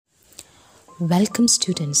Welcome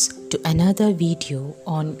students to another video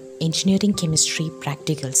on engineering chemistry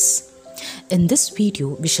practicals. In this video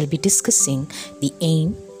we shall be discussing the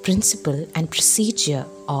aim, principle and procedure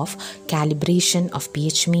of calibration of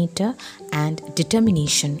pH meter and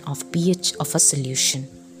determination of pH of a solution.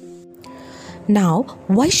 Now,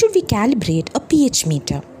 why should we calibrate a pH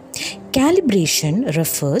meter? Calibration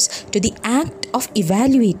refers to the act of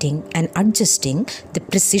evaluating and adjusting the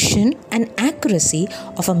precision and accuracy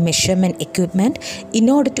of a measurement equipment in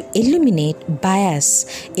order to eliminate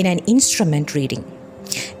bias in an instrument reading.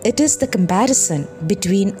 It is the comparison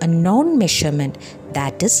between a non-measurement,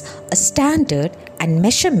 that is, a standard, and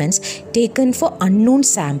measurements taken for unknown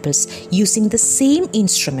samples using the same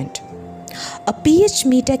instrument. A pH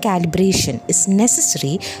meter calibration is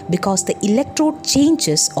necessary because the electrode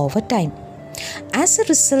changes over time. As a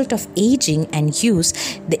result of aging and use,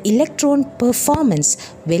 the electrode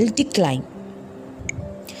performance will decline.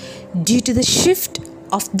 Due to the shift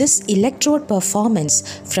of this electrode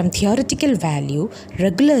performance from theoretical value,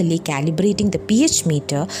 regularly calibrating the pH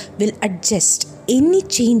meter will adjust any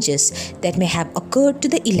changes that may have occurred to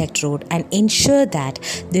the electrode and ensure that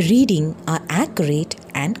the readings are accurate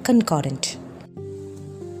and concordant.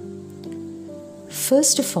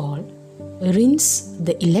 First of all, rinse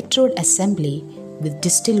the electrode assembly with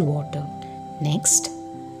distilled water. Next,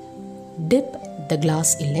 dip the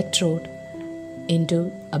glass electrode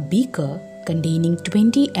into a beaker containing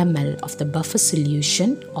 20 ml of the buffer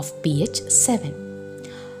solution of pH 7.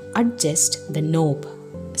 Adjust the knob,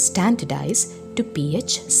 standardize to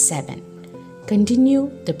pH 7.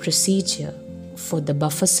 Continue the procedure for the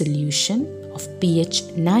buffer solution of pH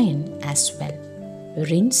 9 as well.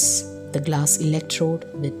 Rinse the glass electrode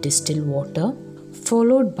with distilled water,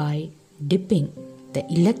 followed by dipping the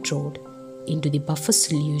electrode into the buffer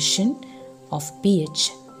solution of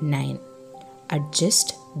pH 9.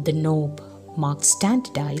 Adjust the knob marked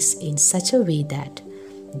standardize in such a way that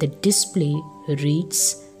the display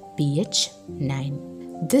reads pH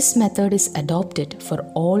 9. This method is adopted for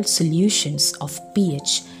all solutions of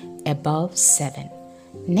pH above 7.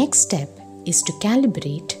 Next step is to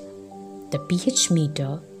calibrate the pH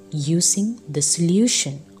meter using the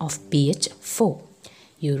solution of pH 4.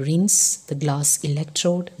 You rinse the glass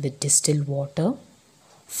electrode with distilled water,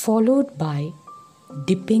 followed by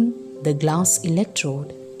dipping the glass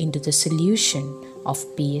electrode into the solution of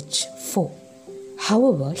pH 4.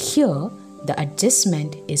 However, here the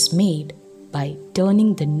adjustment is made by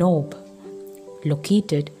turning the knob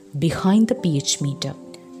located behind the pH meter.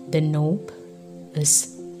 The knob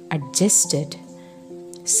is adjusted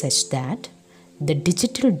such that the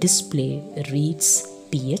digital display reads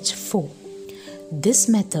pH 4. This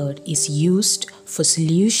method is used for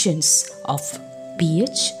solutions of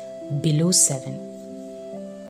pH below 7.